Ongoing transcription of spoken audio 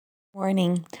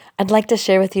Morning. I'd like to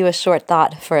share with you a short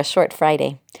thought for a short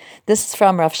Friday. This is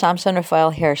from Rav Shamshon Raphael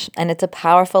Hirsch, and it's a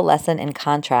powerful lesson in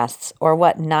contrasts, or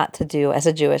what not to do as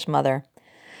a Jewish mother.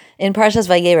 In Parshas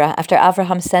Vayera, after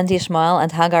Avraham sends Yishmael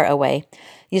and Hagar away,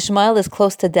 Yishmael is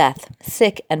close to death,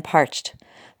 sick and parched.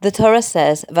 The Torah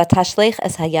says, "Vatashlech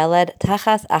es hayaled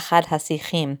tachas achad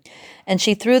hasichim," and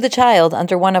she threw the child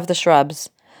under one of the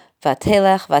shrubs.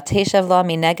 Vatelech vateshav lo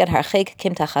mineged harchik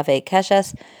kim tachavei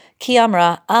keshes, ki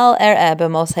amra al er'eh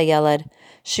b'mos hayaled.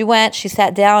 She went, she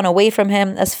sat down away from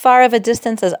him, as far of a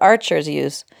distance as archers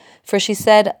use, for she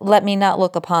said, "Let me not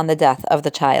look upon the death of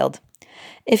the child."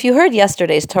 If you heard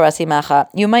yesterday's Torah Simacha,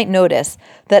 you might notice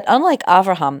that unlike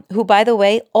Avraham, who, by the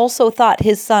way, also thought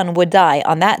his son would die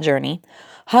on that journey,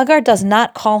 Hagar does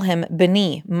not call him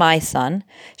Beni, my son.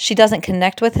 She doesn't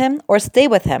connect with him or stay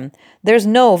with him. There's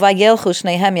no Vayelchu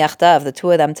shnehem yachdav, the two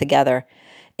of them together.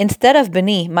 Instead of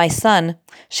Beni, my son,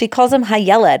 she calls him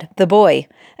Hayeled, the boy,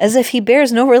 as if he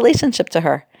bears no relationship to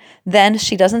her. Then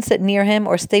she doesn't sit near him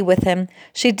or stay with him.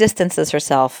 She distances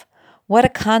herself. What a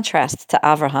contrast to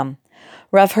Avraham.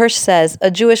 Rav Hirsch says a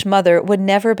Jewish mother would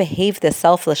never behave this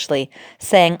selfishly,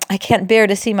 saying, "I can't bear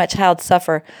to see my child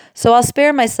suffer, so I'll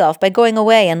spare myself by going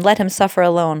away and let him suffer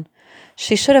alone."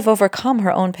 She should have overcome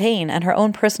her own pain and her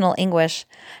own personal anguish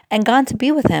and gone to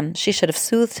be with him. She should have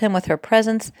soothed him with her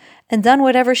presence and done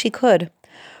whatever she could.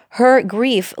 Her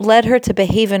grief led her to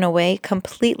behave in a way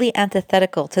completely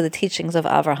antithetical to the teachings of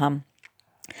Avraham.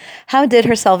 How did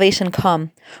her salvation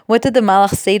come? What did the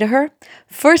Malach say to her?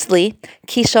 Firstly,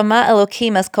 Ki shama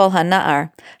Elokim es kol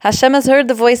hana'ar. Hashem has heard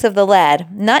the voice of the lad,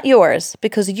 not yours,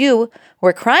 because you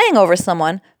were crying over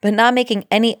someone, but not making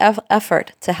any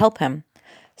effort to help him.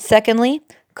 Secondly,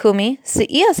 Kumi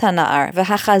si'i es hana'ar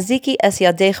v'hachaziki es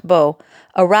yadech bo.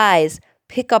 Arise,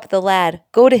 pick up the lad,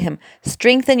 go to him,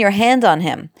 strengthen your hand on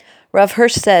him. Rav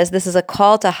Hirsch says this is a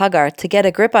call to Hagar to get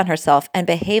a grip on herself and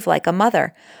behave like a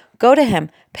mother. Go to him,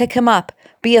 pick him up,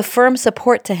 be a firm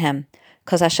support to him,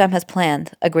 because Hashem has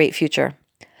planned a great future.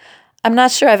 I'm not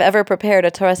sure I've ever prepared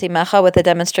a Torah Simacha with a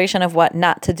demonstration of what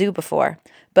not to do before,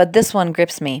 but this one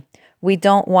grips me. We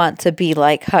don't want to be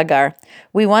like Hagar.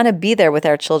 We want to be there with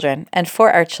our children and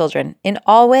for our children in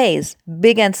all ways,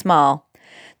 big and small.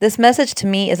 This message to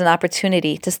me is an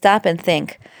opportunity to stop and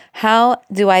think, how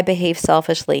do I behave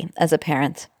selfishly as a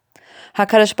parent?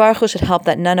 HaKadosh Baruch Hu should help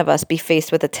that none of us be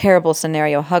faced with a terrible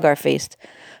scenario Hagar faced,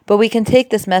 but we can take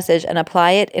this message and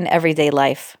apply it in everyday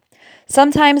life.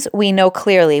 Sometimes we know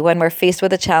clearly when we're faced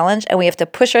with a challenge and we have to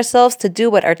push ourselves to do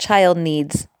what our child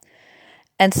needs.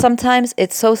 And sometimes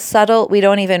it's so subtle we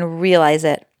don't even realize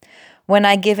it. When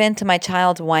I give in to my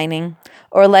child's whining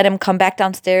or let him come back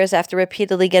downstairs after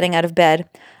repeatedly getting out of bed,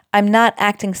 I'm not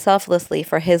acting selflessly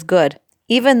for his good,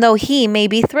 even though he may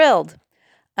be thrilled.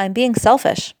 I'm being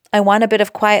selfish. I want a bit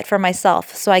of quiet for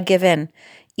myself, so I give in,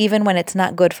 even when it's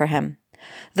not good for him.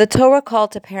 The Torah call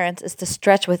to parents is to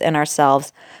stretch within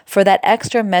ourselves for that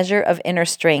extra measure of inner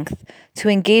strength, to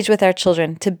engage with our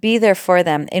children, to be there for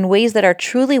them in ways that are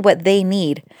truly what they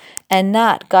need, and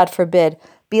not, God forbid,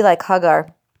 be like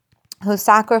Hagar, who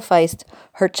sacrificed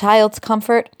her child's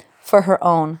comfort for her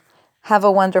own. Have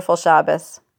a wonderful Shabbos.